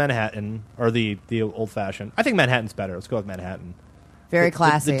 umbrella in the Manhattan, or the old fashioned. I think Manhattan's better. Let's go with Manhattan. Very The-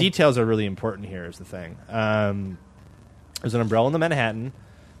 classy. The details are really important here. Is the thing. There's an umbrella in the Manhattan.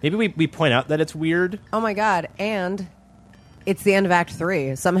 Maybe we point out that it's weird. Oh my god! And it's the end of Act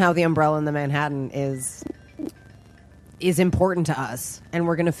 3. Somehow the umbrella in the Manhattan is important to us, and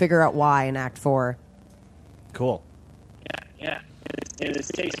we're going to figure out why in Act 4. Cool. Yeah. And this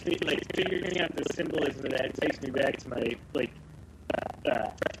takes me, figuring out the symbolism of that, it takes me back to my,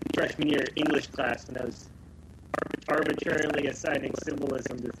 freshman year English class when I was arbitrarily assigning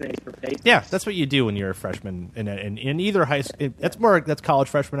symbolism to things for papers. Yeah, that's what you do when you're a freshman in either high school. That's college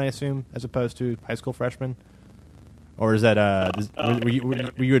freshman, I assume, as opposed to high school freshman. Or is that were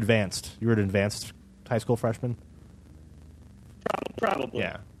you advanced? You were an advanced high school freshman. Probably.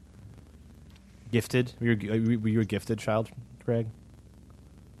 Yeah. Gifted? Were you a gifted child, Greg?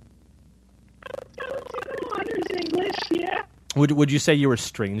 Honors English, yeah. Would you say you were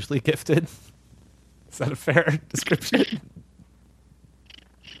strangely gifted? Is that a fair description?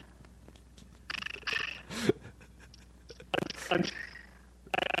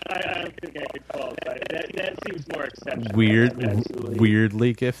 I don't think I could qualify. That seems more exceptional.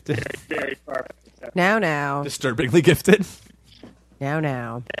 Weirdly gifted. Very far from exceptional. Now. Disturbingly gifted.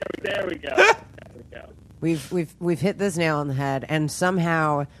 Now. There we go. There we go. We've hit this nail on the head, and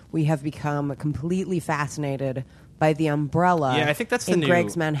somehow we have become completely fascinated by the umbrella. Yeah, I think that's the in new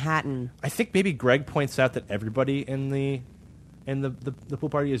Greg's Manhattan. I think maybe Greg points out that everybody in the pool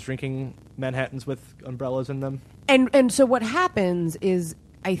party is drinking Manhattans with umbrellas in them. And so what happens is,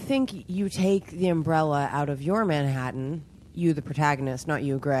 I think you take the umbrella out of your Manhattan. You, the protagonist, not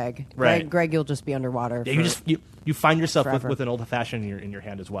you, Greg. Right. Greg, you'll just be underwater. Yeah, you find yourself forever. with an old fashioned in your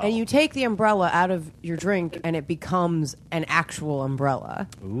hand as well. And you take the umbrella out of your drink, and it becomes an actual umbrella.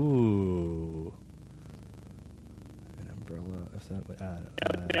 Ooh. An umbrella.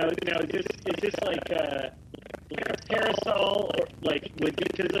 Is Is this like a parasol, or like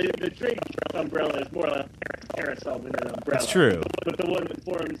because the drink umbrella is more like a parasol than an umbrella. That's true. But the one that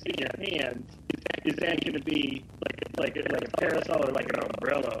forms in your hand is that going to be like a parasol or like an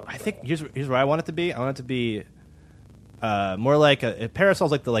umbrella? I think here's where I want it to be. I want it to be more like a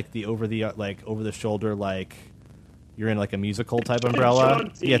parasol's like the over the shoulder, like you're in like a musical type umbrella.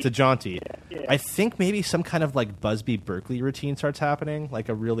 Jaunty. Yeah, it's a jaunty. Yeah. I think maybe some kind of like Busby Berkeley routine starts happening, like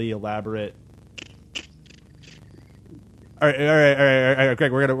a really elaborate. All right,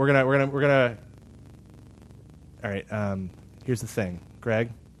 Greg. We're gonna. All right. Here's the thing,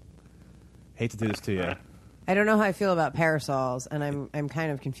 Greg. Hate to do this to you. I don't know how I feel about parasols, and I'm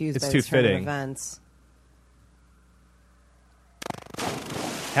kind of confused It's by too this turn of fitting. events.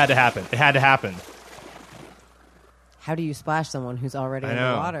 Had to happen. It had to happen. How do you splash someone who's already I in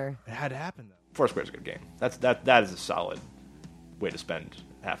know. the water? It had to happen though. Foursquare's a good game. That is a solid way to spend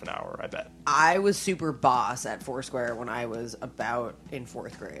half an hour, I bet. I was super boss at Foursquare when I was about in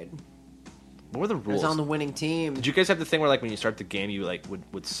 4th grade. What were the I was rules? on the winning team. Did you guys have the thing where, like, when you start the game, you like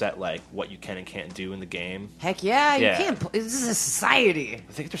would set like what you can and can't do in the game? Heck yeah, Yeah. you can't. This is a society.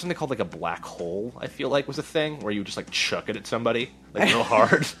 I think there's something called like a black hole. I feel like was a thing where you would just like chuck it at somebody like real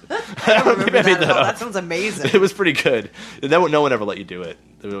hard. I don't remember Maybe I made that at all. up. That sounds amazing. It was pretty good. No one ever let you do it.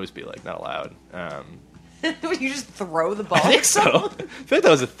 It would always be like not allowed. You just throw the ball. I think so. I feel like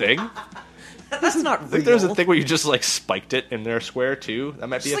that was a thing. That's not real. I think there was a thing where you just like spiked it in their square too. That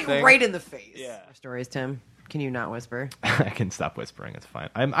might Just be a like thing. right in the face. Yeah. Stories, Tim. Can you not whisper? I can stop whispering. It's fine.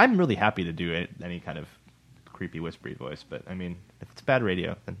 I'm really happy to do any kind of creepy whispery voice, but I mean, if it's bad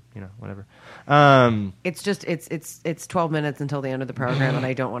radio, then whatever. It's just it's 12 minutes until the end of the program, and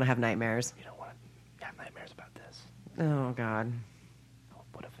I don't want to have nightmares. You don't want to have nightmares about this. Oh God.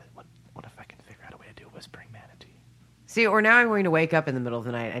 What if I can figure out a way to do a whispering manatee? See, or now I'm going to wake up in the middle of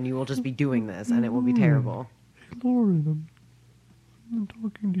the night, and you will just be doing this, and it will be terrible. Hey, Lauren, I'm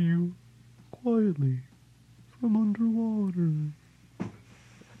talking to you quietly from underwater.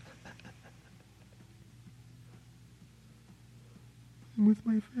 I'm with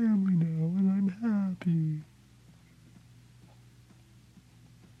my family now, and I'm happy.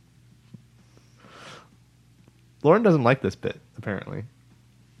 Lauren doesn't like this bit, apparently.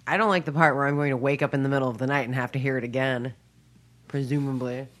 I don't like the part where I'm going to wake up in the middle of the night and have to hear it again.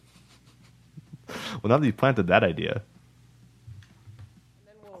 Presumably. Well, now that you've planted that idea.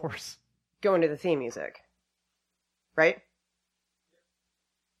 Of course. Go into the theme music. Right?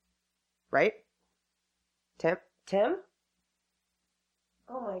 Right? Tim?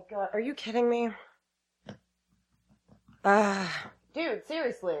 Oh my God, are you kidding me? Dude,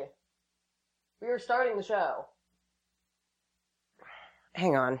 seriously. We were starting the show.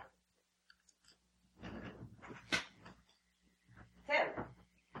 Hang on. Tim.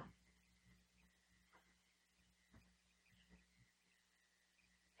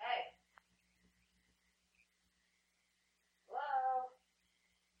 Hey. Hello.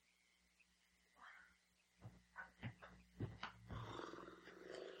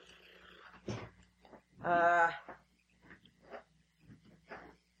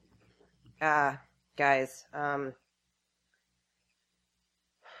 Guys, I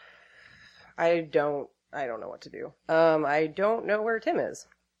don't know what to do. I don't know where Tim is.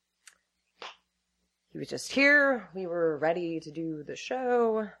 He was just here. We were ready to do the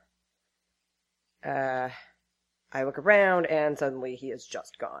show. I look around and suddenly he is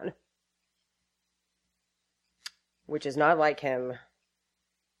just gone. Which is not like him.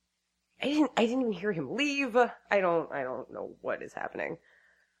 I didn't even hear him leave. I don't know what is happening.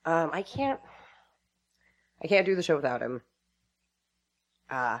 I can't do the show without him.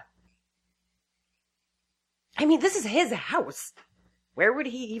 I mean, this is his house. Where would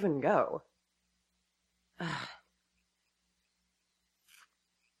he even go?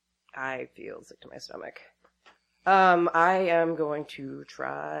 I feel sick to my stomach. I am going to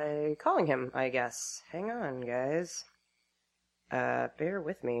try calling him, I guess. Hang on, guys. Bear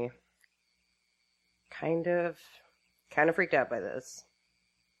with me. Kind of freaked out by this.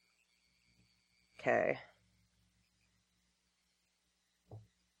 Okay.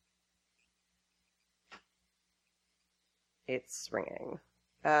 It's ringing.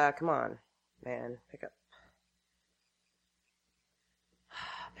 Come on, man. Pick up.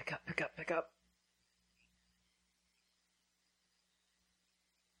 Pick up.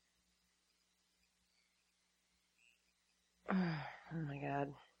 Oh my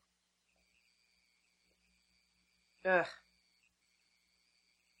god. Ugh.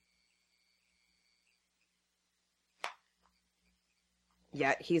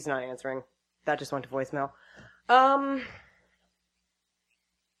 Yeah, he's not answering. That just went to voicemail.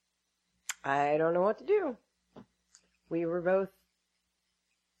 I don't know what to do. We were both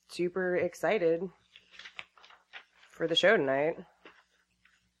super excited for the show tonight.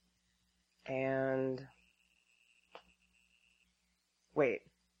 And... wait.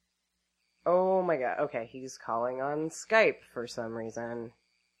 Oh my god. Okay, he's calling on Skype for some reason.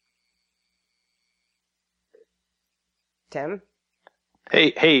 Tim?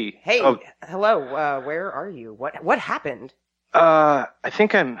 Hey. Hey, Oh, hello. Where are you? What happened? I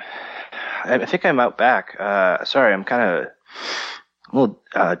think I'm out back. Sorry, I'm kind of a little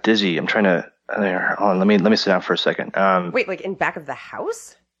dizzy. I'm trying to. Hold on, let me sit down for a second. Wait, like in back of the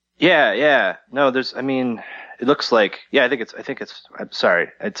house? Yeah. No, it looks like. Yeah, I think it's. I'm sorry.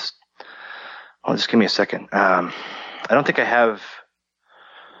 Just give me a second. I don't think I have.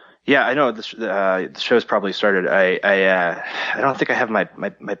 Yeah, I know the show's probably started. I don't think I have my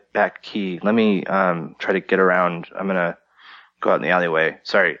back key. Let me try to get around. I'm gonna go out in the alleyway.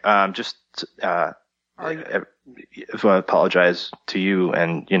 Sorry. I apologize to you,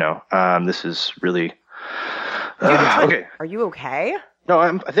 and this is really Dude, okay. Are you okay? No,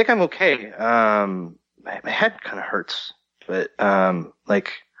 I think I'm okay. My head kind of hurts, but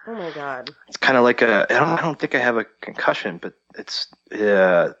Oh my god. it's kind of like I don't think I have a concussion, but it's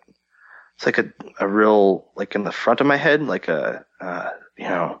like a real, like in the front of my head, like Are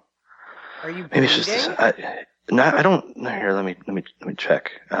you bleeding? maybe it's just no, I don't. No, here, let me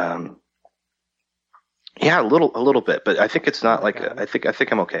check. Yeah, a little bit, but I think it's not like I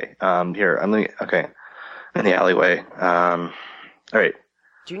think I'm okay. Here, okay, in the alleyway. All right.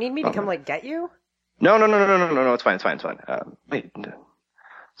 Do you need me to come get you? No, it's fine. Wait,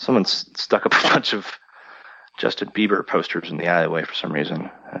 someone stuck up a bunch of Justin Bieber posters in the alleyway for some reason.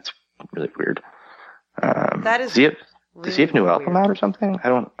 That's really weird. That is. Does he have a new album out or something? I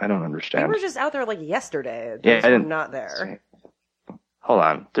don't understand. We were just out there yesterday. Yeah, I didn't. Not there. Hold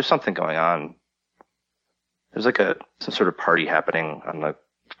on. There's something going on. There's some sort of party happening on the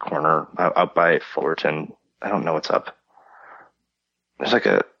corner out by Fullerton. I don't know what's up. There's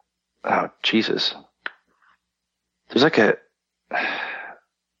oh Jesus. There's a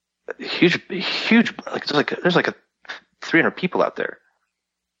huge there's 300 people out there.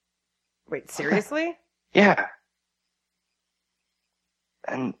 Wait, seriously? Yeah.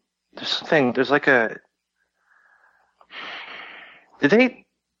 And there's do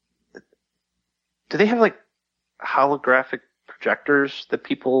they have holographic projectors that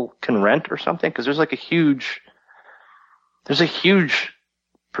people can rent or something? Because there's a huge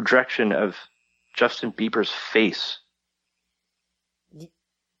projection of Justin Bieber's face.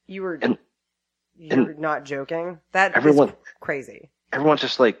 You're and not joking? That everyone, is crazy. Everyone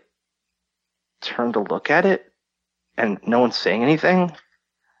just turned to look at it and no one's saying anything.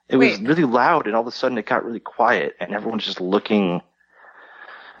 It was really loud, and all of a sudden it got really quiet, and everyone's just looking.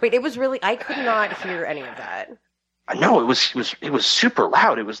 Wait, it was really. I could not hear any of that. No, it was super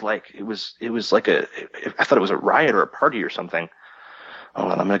loud. It was like I thought it was a riot or a party or something.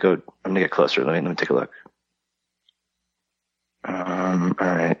 Hold on, I'm gonna get closer. Let me take a look. All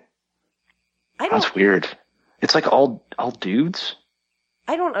right. That's weird. It's all dudes.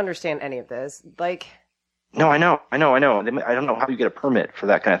 I don't understand any of this. No, I know. I don't know how you get a permit for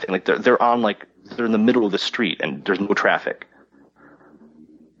that kind of thing. They're in the middle of the street and there's no traffic.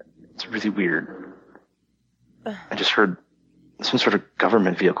 It's really weird. I just heard some sort of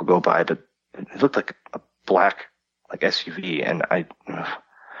government vehicle go by, but it looked like a black SUV, and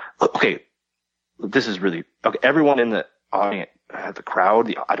okay, this is really okay. Everyone in the audience, the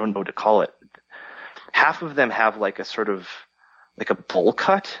crowd, I don't know what to call it. Half of them have a sort of a bowl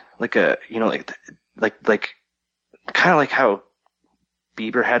cut, kind of like how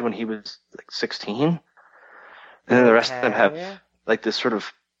Bieber had when he was 16, and then the rest of them have this sort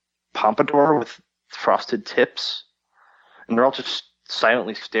of pompadour with frosted tips, and they're all just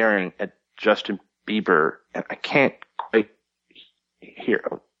silently staring at Justin Bieber, and I can't quite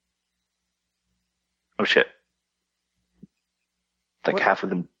hear. Oh shit! Like What? half of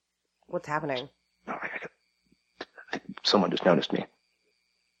them. What's happening? No, I think someone just noticed me.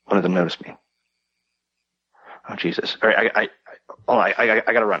 One of them noticed me. Oh Jesus! All right, I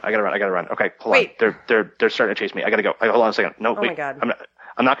gotta run. I gotta run. Okay, hold Wait. on. They're starting to chase me. I gotta go. Hold on a second. No, Oh wait. my God.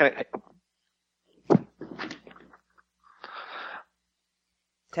 I'm not gonna.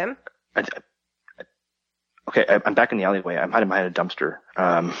 Tim? Okay, I'm back in the alleyway. I'm hiding behind a dumpster.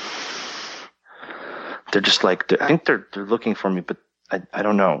 They're just like, I think they're looking for me, but I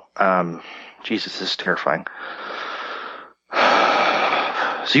don't know. Jesus, this is terrifying.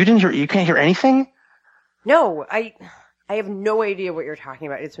 So you can't hear anything? No, I have no idea what you're talking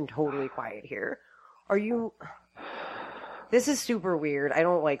about. It's been totally quiet here. Are you... This is super weird. I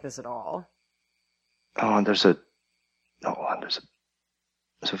don't like this at all. Oh, and there's a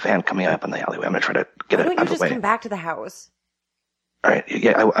van coming up in the alleyway. I'm gonna try to get Why it don't out you of the just way. come back to the house? All right,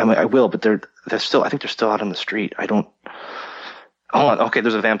 yeah, I will, but they're still. I think they're still out on the street. I don't. Hold on. Okay,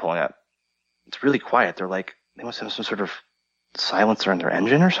 there's a van pulling up. It's really quiet. They're like, they must have some sort of silencer in their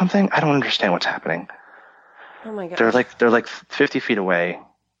engine or something. I don't understand what's happening. Oh my God. They're like 50 feet away.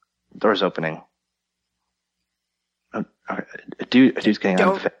 Door's opening. A dude's getting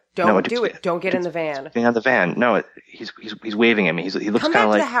out of the van. Don't do it. Don't get in the van. Getting out of the van. No, he's waving at me. He looks Come kind back of to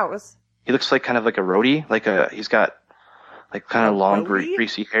like the house. he looks like kind of like a roadie. He's got like kind of long roadie?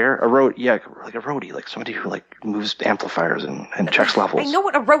 greasy hair. Like a roadie, like somebody who like moves amplifiers and checks levels. I know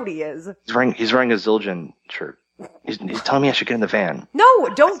what a roadie is. He's wearing a Zildjian shirt. He's telling me I should get in the van. No,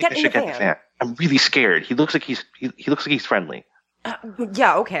 don't I get in should the get in the van. I'm really scared. He looks like he's friendly.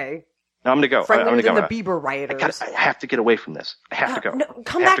 Yeah, okay. No, I'm gonna go. I'm Friendlier gonna than go. the Bieber rioters. I have to get away from this. I have to go. No,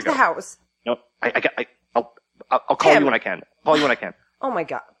 come I have back to the house. No, I'll call Tim. you when I can. Call you when I can. Oh my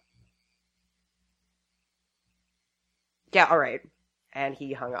God. Yeah, alright. And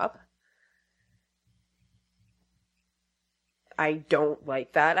he hung up. I don't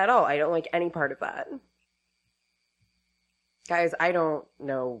like that at all. I don't like any part of that. Guys, I don't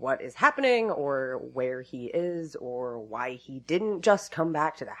know what is happening or where he is or why he didn't just come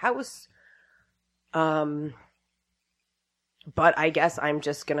back to the house. But I guess I'm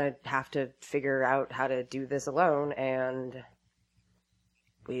just gonna have to figure out how to do this alone, and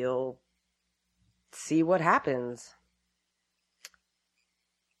we'll see what happens.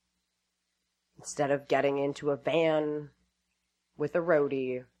 Instead of getting into a van with a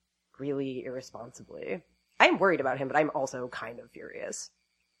roadie really irresponsibly. I'm worried about him, but I'm also kind of furious.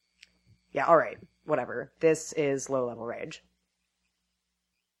 Yeah, alright, whatever. This is low-level rage.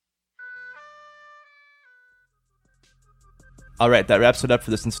 All right, that wraps it up for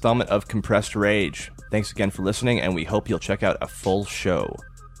this installment of Compressed Rage. Thanks again for listening, and we hope you'll check out a full show.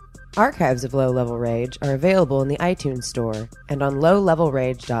 Archives of Low Level Rage are available in the iTunes Store and on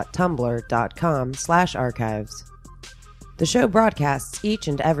lowlevelrage.tumblr.com/archives. The show broadcasts each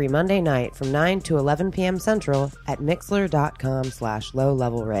and every Monday night from 9 to 11 p.m. Central at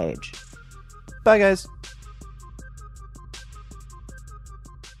mixler.com/lowlevelrage. Bye, guys.